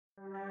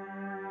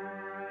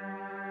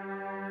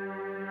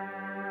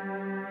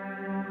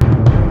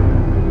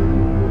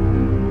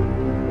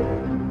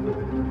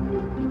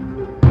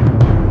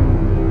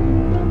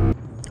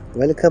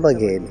Welcome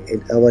again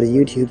in our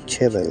YouTube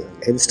channel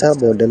Insta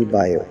Model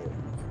Bio.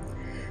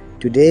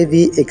 Today we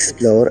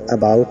explore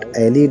about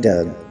Allie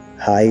Dunn,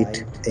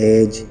 height,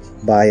 age,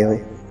 bio,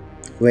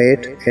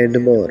 weight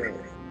and more.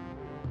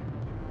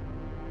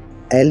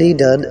 Allie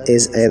Dunn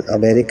is an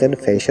American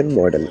fashion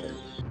model,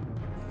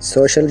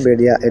 social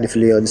media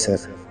influencer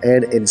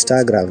and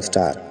Instagram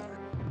star.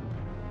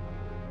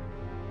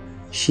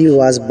 She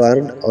was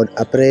born on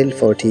April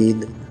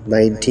 14,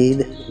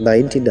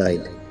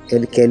 1999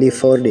 in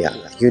California,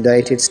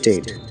 United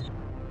States.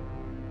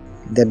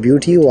 The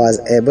beauty was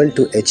able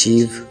to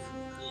achieve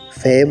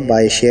fame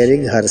by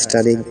sharing her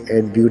stunning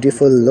and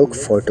beautiful look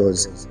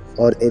photos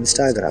on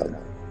Instagram.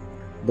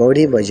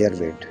 Body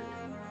measurement.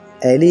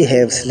 Alie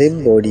have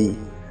slim body.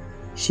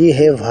 She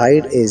have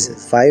height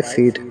is 5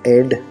 feet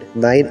and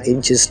 9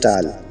 inches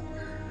tall.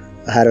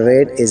 Her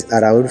weight is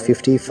around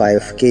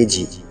 55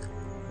 kg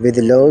with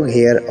long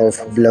hair of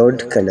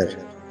blonde color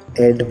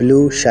and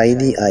blue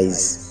shiny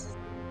eyes.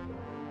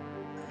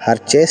 Her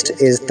chest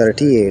is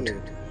 38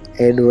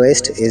 and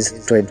waist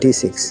is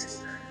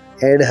 26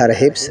 and her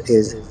hips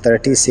is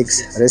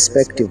 36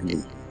 respectively.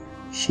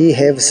 She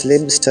have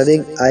slim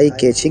stunning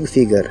eye-catching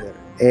figure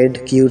and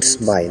cute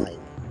smile.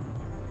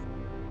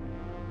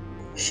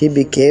 She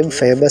became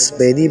famous,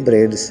 many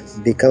brands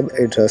become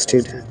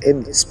interested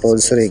in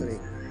sponsoring.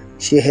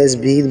 She has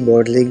been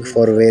modeling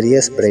for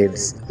various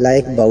brands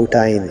like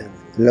Bautine,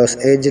 Los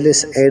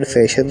Angeles and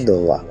Fashion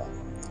Nova.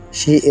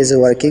 She is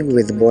working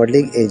with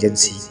modeling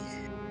agency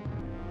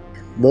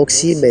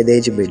Moxy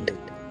Management.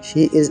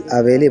 She is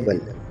available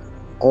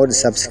on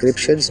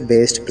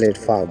subscriptions-based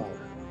platform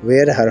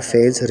where her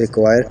fans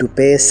require to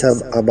pay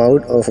some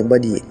amount of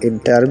money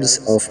in terms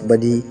of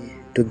money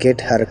to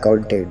get her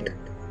content.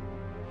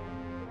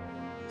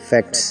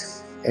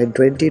 Facts: in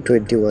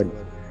 2021,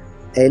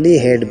 Alie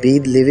had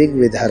been living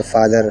with her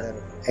father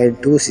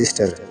and two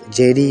sisters,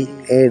 Jenny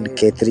and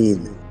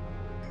Katherine.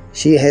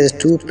 She has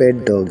two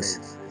pet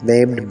dogs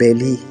named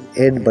Bailey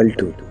and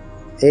Balto.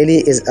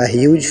 Alie is a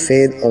huge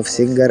fan of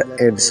singer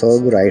and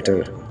songwriter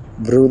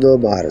Bruno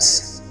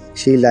Mars.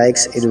 She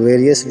likes in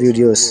various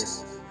videos,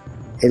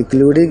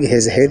 including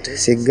his hit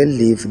single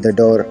Leave the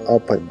Door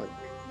Open.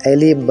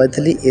 Alie's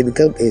monthly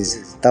income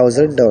is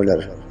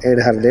 $1,000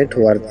 and her net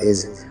worth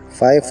is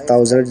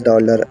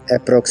 $5,000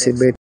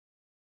 approximately.